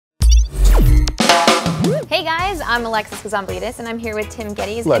I'm Alexis Cozombolidis, and I'm here with Tim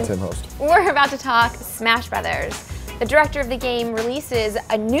Gettys. Let Tim host. We're about to talk Smash Brothers. The director of the game releases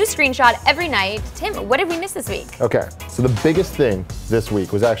a new screenshot every night. Tim, what did we miss this week? Okay, so the biggest thing this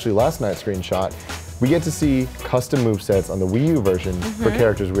week was actually last night's screenshot. We get to see custom movesets on the Wii U version for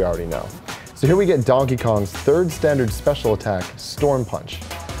characters we already know. So here we get Donkey Kong's third standard special attack, Storm Punch.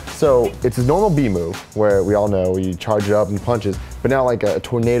 So it's a normal B move, where we all know you charge it up and punches, but now like a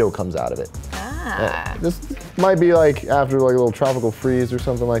tornado comes out of it. Ah. This might be like after like a little tropical freeze or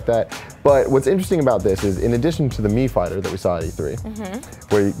something like that. But what's interesting about this is, in addition to the Mii Fighter that we saw at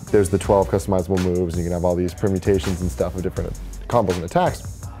E3, where there's the 12 customizable moves and you can have all these permutations and stuff of different combos and attacks,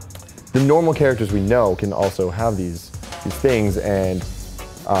 the normal characters we know can also have these things. And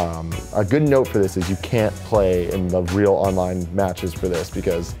a good note for this is you can't play in the real online matches for this,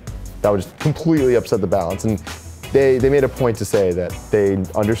 because that would just completely upset the balance. And they made a point to say that they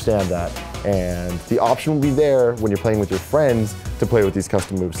understand that, and the option will be there when you're playing with your friends to play with these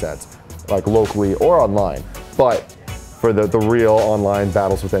custom movesets, like locally or online. But for the real online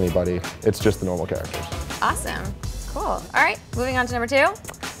battles with anybody, it's just the normal characters. Awesome. Cool. All right, moving on to number 2.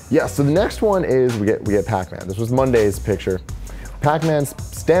 Yeah, so the next one is we get Pac-Man. This was Monday's picture. Pac-Man's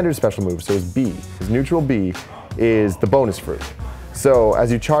standard special move, so his B, his neutral B, is the bonus fruit. So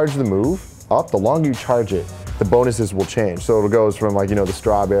as you charge the move up, the longer you charge it, the bonuses will change. So it goes from, like, you know, the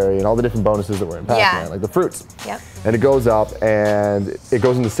strawberry and all the different bonuses that were in Pac-Man, like the fruits. Yep. And it goes up, and it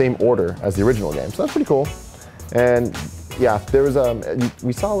goes in the same order as the original game. So that's pretty cool. And yeah, there was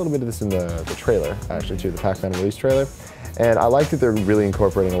we saw a little bit of this in the trailer, actually, too, the Pac-Man release trailer. And I like that they're really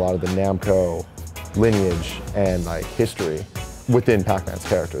incorporating a lot of the Namco lineage and like history within Pac-Man's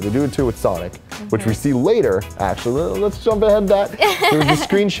character. They do it too with Sonic, which we see later, actually. Let's jump ahead to that. There was a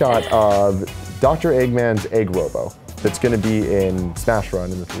screenshot of Dr. Eggman's Egg Robo that's going to be in Smash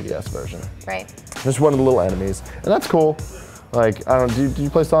Run in the 3DS version. Right. Just one of the little enemies, and that's cool. Like, I don't know, did you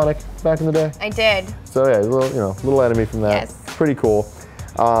play Sonic back in the day? I did. So yeah, little enemy from that. Yes. Pretty cool.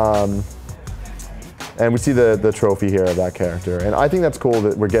 And we see the trophy here of that character, and I think that's cool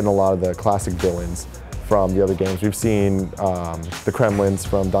that we're getting a lot of the classic villains from the other games. We've seen the Kremlins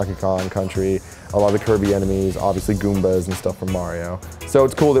from Donkey Kong Country, a lot of the Kirby enemies, obviously Goombas and stuff from Mario. So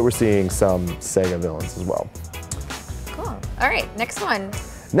it's cool that we're seeing some Sega villains as well. Cool. All right, next one.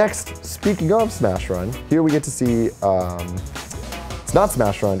 Next, speaking of Smash Run, here we get to see, it's not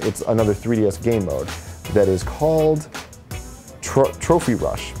Smash Run, it's another 3DS game mode that is called Trophy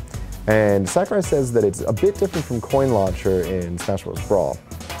Rush. And Sakurai says that it's a bit different from Coin Launcher in Smash Bros. Brawl.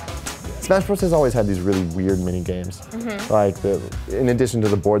 Smash Bros. Has always had these really weird mini games, like in addition to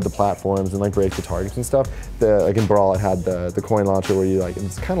the board, the platforms, and like break the targets and stuff. Like in Brawl, it had the coin launcher where you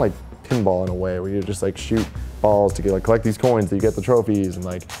it's kind of like pinball in a way, where you just like shoot balls to get collect these coins that you get the trophies, and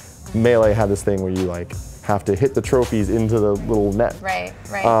like Melee had this thing where you have to hit the trophies into the little net. Right,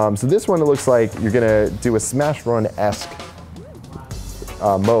 right. So this one, it looks like you're gonna do a Smash Run-esque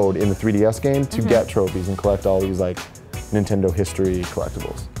mode in the 3DS game to get trophies and collect all these like Nintendo history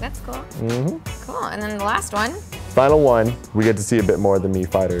collectibles. That's cool. Cool, and then the last one. Final one, we get to see a bit more of the Mii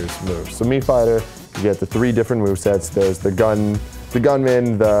Fighter's moves. So Mii Fighter, you get the 3 different movesets. There's the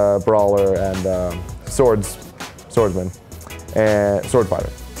gunman, the brawler, and swordsman, and sword fighter,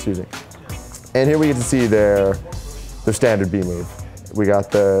 excuse me. And here we get to see their standard B move. We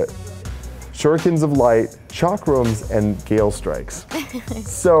got the Shurikens of Light, Chakrams, and Gale Strikes.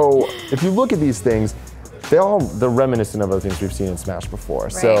 So if you look at these things, they're reminiscent of other things we've seen in Smash before.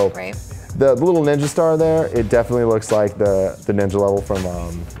 Right, so right. the little ninja star there, it definitely looks like the ninja level from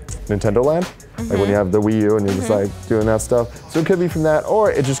Nintendo Land. Like when you have the Wii U and you're just like doing that stuff. So it could be from that,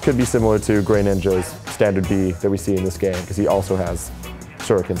 or it just could be similar to Grey Ninja's standard B that we see in this game, because he also has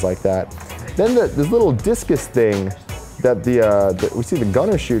shurikens like that. Then this little discus thing that we see the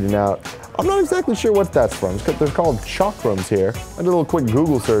gunner shooting out, I'm not exactly sure what that's from. They're called chakrams here. I did a little quick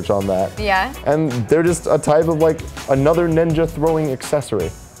Google search on that. Yeah. And they're just a type of like another ninja throwing accessory.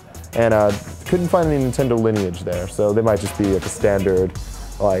 And couldn't find any Nintendo lineage there, so they might just be like a standard,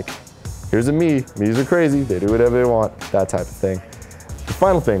 like, here's a Mii. Mii's are crazy, they do whatever they want, that type of thing. The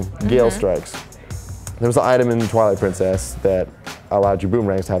final thing, Gale Strikes. There was an item in Twilight Princess that allowed your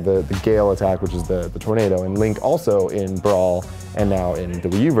boomerangs to have the Gale attack, which is the tornado, and Link also in Brawl, and now in the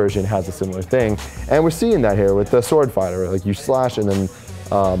Wii U version has a similar thing. And we're seeing that here with the sword fighter, like you slash and then,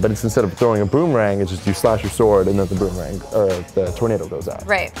 but it's instead of throwing a boomerang, it's just you slash your sword and then the boomerang, or the tornado goes out.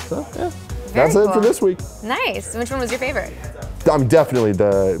 Right. So yeah, that's it for this week. Nice. Which one was your favorite? Definitely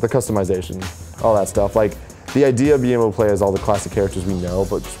the customization, all that stuff. Like the idea of being able to play as all the classic characters we know,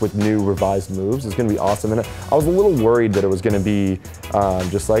 but just with new revised moves is going to be awesome. And I was a little worried that it was going to be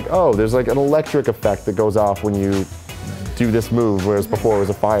just like, oh, there's like an electric effect that goes off when you do this move, whereas before it was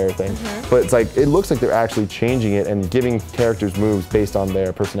a fire thing. But it's like, it looks like they're actually changing it and giving characters moves based on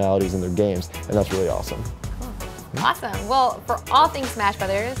their personalities and their games, and that's really awesome. Cool. Awesome. Well, for all things Smash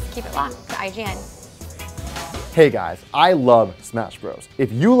Brothers, keep it locked to IGN. Hey guys, I love Smash Bros.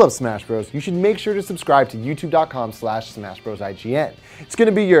 If you love Smash Bros, you should make sure to subscribe to youtube.com/SmashBrosIGN. It's going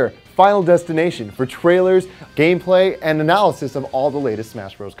to be your final destination for trailers, gameplay, and analysis of all the latest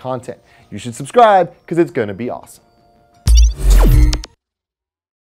Smash Bros content. You should subscribe because it's going to be awesome.